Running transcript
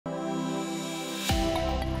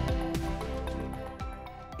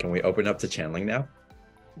Can we open up to channeling now?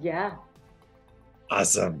 Yeah.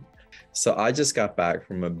 Awesome. So I just got back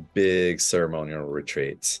from a big ceremonial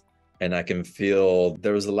retreat, and I can feel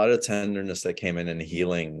there was a lot of tenderness that came in and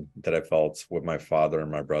healing that I felt with my father and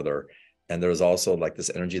my brother. And there was also like this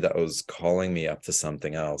energy that was calling me up to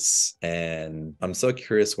something else. And I'm so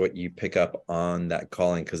curious what you pick up on that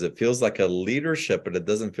calling, because it feels like a leadership, but it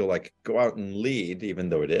doesn't feel like go out and lead, even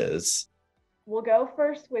though it is. We'll go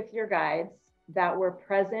first with your guides that were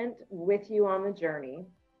present with you on the journey,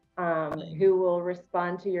 who will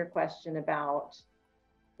respond to your question about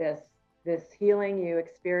this healing you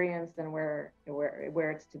experienced and where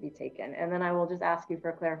it's to be taken. And then I will just ask you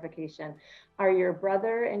for clarification. Are your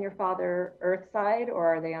brother and your father earth side, or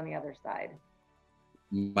are they on the other side?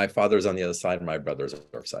 My father's on the other side and my brother's on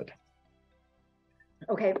the earth side.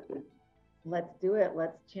 Okay, let's do it.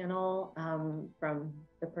 Let's channel from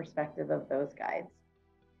the perspective of those guides.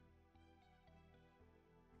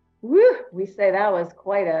 Woo! We say that was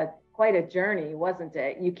quite a journey, wasn't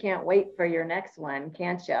it? You can't wait for your next one,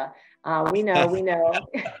 can't you? We know. we know.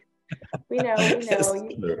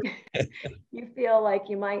 You feel like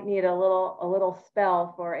you might need a little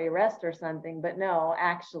spell for a rest or something, but no,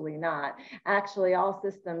 actually not. Actually, all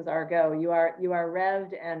systems are go. You are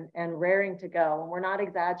revved and raring to go. And we're not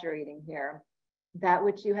exaggerating here. That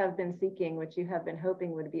which you have been seeking, which you have been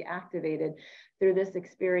hoping would be activated through this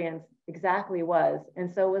experience exactly was,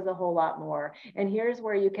 and so was a whole lot more. And here's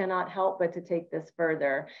where you cannot help but to take this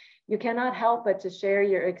further. You cannot help but to share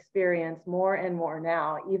your experience more and more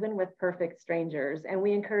now, even with perfect strangers. And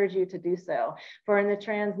we encourage you to do so. For in the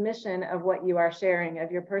transmission of what you are sharing,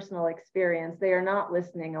 of your personal experience, they are not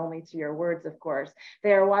listening only to your words, of course.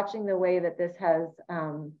 They are watching the way that this has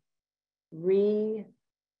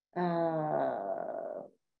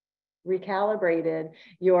recalibrated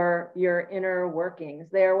your inner workings.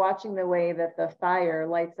 They are watching the way that the fire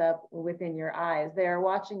lights up within your eyes. They are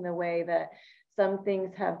watching the way that some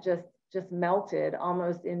things have just melted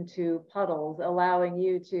almost into puddles, allowing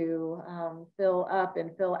you to fill up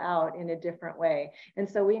and fill out in a different way. And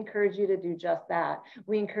so we encourage you to do just that.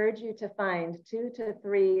 We encourage you to find 2 to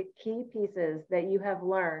 3 key pieces that you have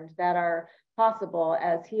learned that are possible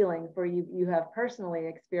as healing for you. You have personally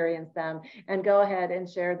experienced them, and go ahead and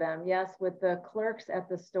share them. Yes, with the clerks at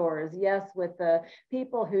the stores. Yes, with the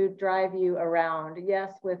people who drive you around.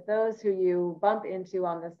 Yes, with those who you bump into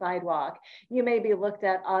on the sidewalk. You may be looked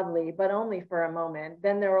at oddly, but only for a moment.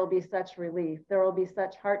 Then there will be such relief. There will be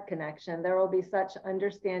such heart connection. There will be such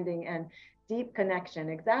understanding and deep connection,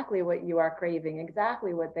 exactly what you are craving,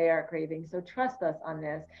 exactly what they are craving. So trust us on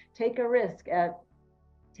this. Take a risk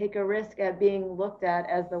at being looked at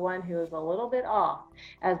as the one who is a little bit off,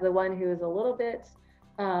 as the one who is a little bit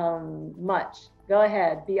much. Go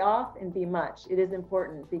ahead, be off and be much. It is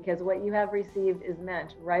important, because what you have received is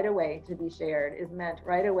meant right away to be shared, is meant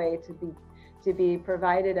right away to be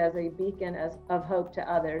provided as a beacon of hope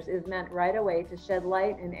to others, is meant right away to shed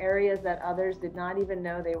light in areas that others did not even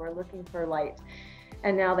know they were looking for light.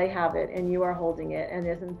 And now they have it, and you are holding it. And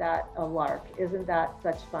isn't that a lark? Isn't that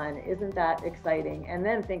such fun? Isn't that exciting? And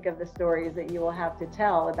then think of the stories that you will have to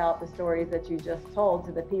tell about the stories that you just told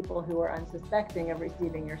to the people who are unsuspecting of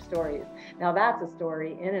receiving your stories. Now that's a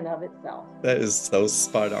story in and of itself. That is so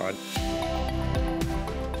spot on.